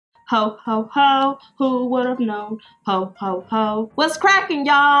Ho, ho, ho, who would have known? Ho, ho, ho. What's cracking,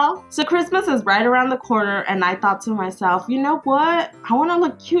 y'all? So Christmas is right around the corner, and I thought to myself, you know what? I want to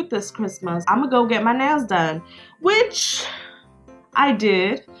look cute this Christmas. I'm gonna go get my nails done, which I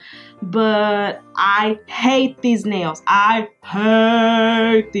did. But I hate these nails. I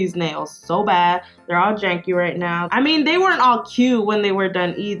hate these nails so bad. They're all janky right now. I mean, they weren't all cute when they were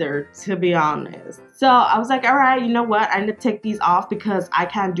done either, to be honest. So I was like, all right, you know what? I need to take these off because I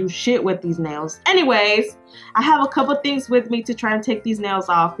can't do shit with these nails. Anyways, I have a couple things with me to try and take these nails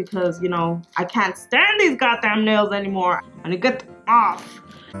off because, you know, I can't stand these goddamn nails anymore. I need to get them off.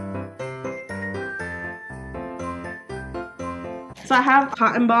 So I have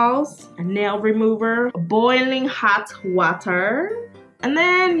cotton balls, a nail remover, boiling hot water, and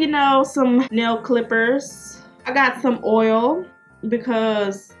then, you know, some nail clippers. I got some oil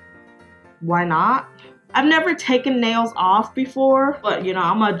because why not? I've never taken nails off before, but you know,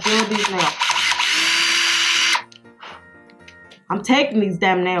 I'm gonna drill these nails. I'm taking these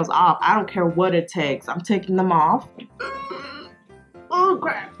damn nails off. I don't care what it takes. I'm taking them off. Oh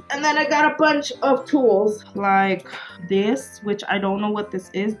crap. And then I got a bunch of tools like this, which I don't know what this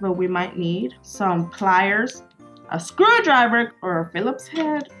is, but we might need some pliers, a screwdriver or a Phillips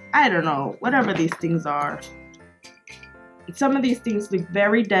head. I don't know, whatever these things are. Some of these things look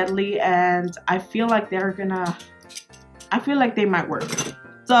very deadly and I feel like they might work.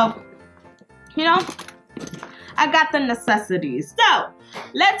 So, you know, I got the necessities. So,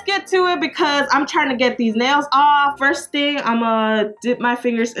 let's get to it because I'm trying to get these nails off. First thing, I'm gonna dip my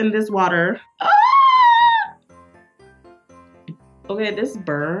fingers in this water. Ah! Okay, this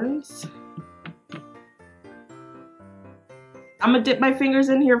burns. I'm gonna dip my fingers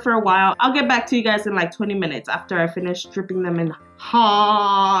in here for a while. I'll get back to you guys in like 20 minutes after I finish dripping them in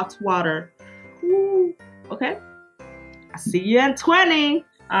hot water. Ooh. Okay, I'll see you in 20.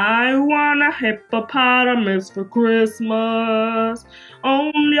 I want a hippopotamus for Christmas.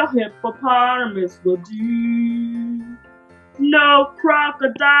 Only a hippopotamus will do. No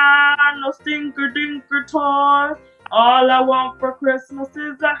crocodile, no stinker dinker toy. All I want for Christmas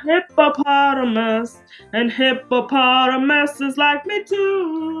is a hippopotamus. And hippopotamuses like me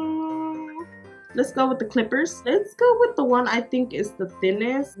too. Let's go with the clippers. Let's go with the one I think is the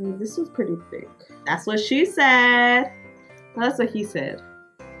thinnest. This was pretty thick. That's what she said. That's what he said.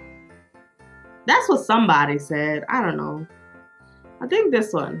 That's what somebody said. I don't know. I think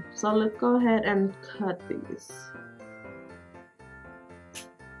this one. So let's go ahead and cut these.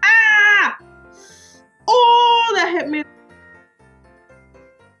 Ah! Oh, that hit me.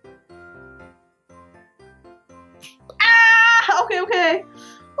 Ah! Okay, okay.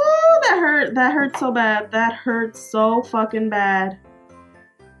 Oh, that hurt. That hurt so bad. That hurt so fucking bad.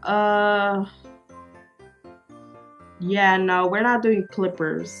 Yeah, no, we're not doing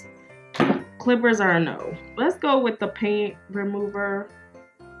clippers. Clippers are a no. Let's go with the paint remover,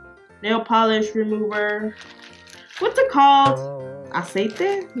 nail polish remover. What's it called?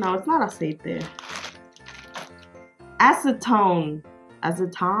 Aceite? No, it's not aceite. Acetone.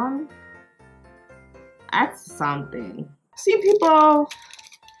 Acetone? That's something. See people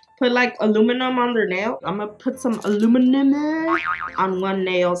put like aluminum on their nail. I'm gonna put some aluminum on one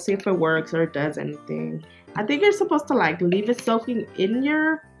nail, see if it works or it does anything. I think you're supposed to like leave it soaking in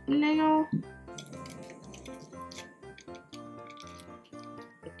your nail.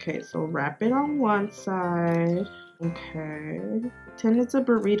 Okay, so wrap it on one side. Okay. Pretend it's a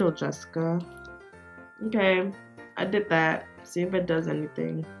burrito, Jessica. Okay, I did that. See if it does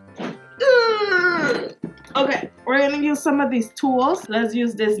anything. Okay, we're gonna use some of these tools. Let's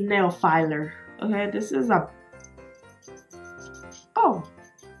use this nail filer. Okay, this is a... Oh.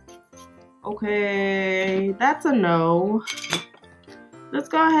 Okay, that's a no. Let's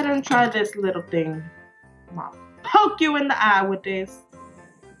go ahead and try this little thing. I'll poke you in the eye with this.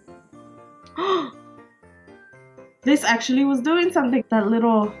 This actually was doing something. That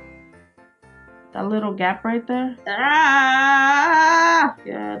little gap right there. Ah!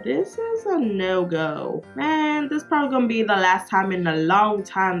 Yeah, this is a no-go. Man, this is probably gonna be the last time in a long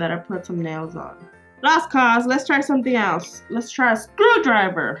time that I put some nails on. Lost cause, let's try something else. Let's try a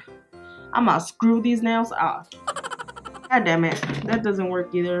screwdriver. I'm gonna screw these nails off. God damn it, that doesn't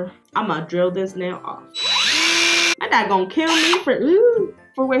work either. I'm gonna drill this nail off. My dad gonna kill me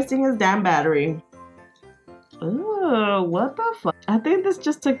for wasting his damn battery. Ooh, what the fuck? I think this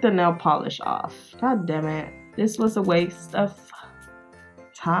just took the nail polish off. God damn it. This was a waste of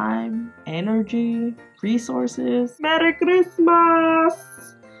time, energy, resources. Merry Christmas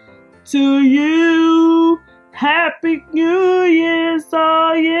to you. Happy New Year's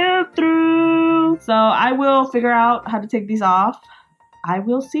all year through. So I will figure out how to take these off. I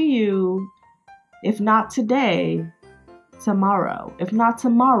will see you, if not today, tomorrow. If not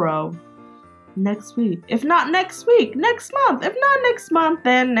tomorrow, next week. If not next week, next month. If not next month,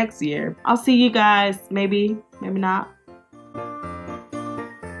 then next year. I'll see you guys. Maybe, maybe not.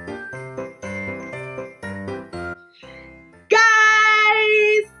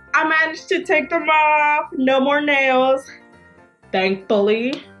 Guys, I managed to take them off. No more nails,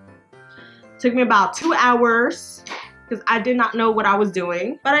 thankfully. Took me about 2 hours because I did not know what I was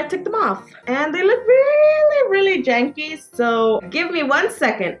doing, but I took them off and they look really, really janky. So give me 1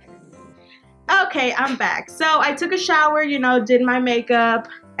 second. Okay, I'm back. So I took a shower, you know, did my makeup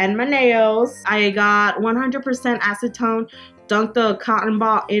and my nails. I got 100% acetone, dunked the cotton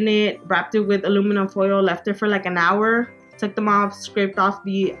ball in it, wrapped it with aluminum foil, left it for like an hour, took them off, scraped off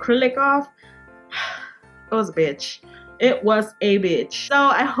the acrylic off. It was a bitch. It was a bitch. So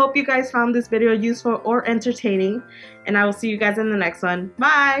I hope you guys found this video useful or entertaining, and I will see you guys in the next one.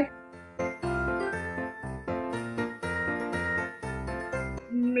 Bye!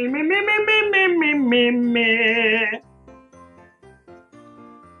 Me, me, me, me, me, me, me, me.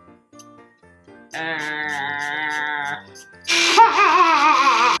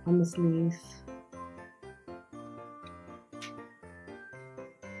 On the sleeves.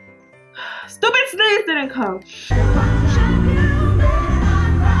 Stupid sneeze didn't come.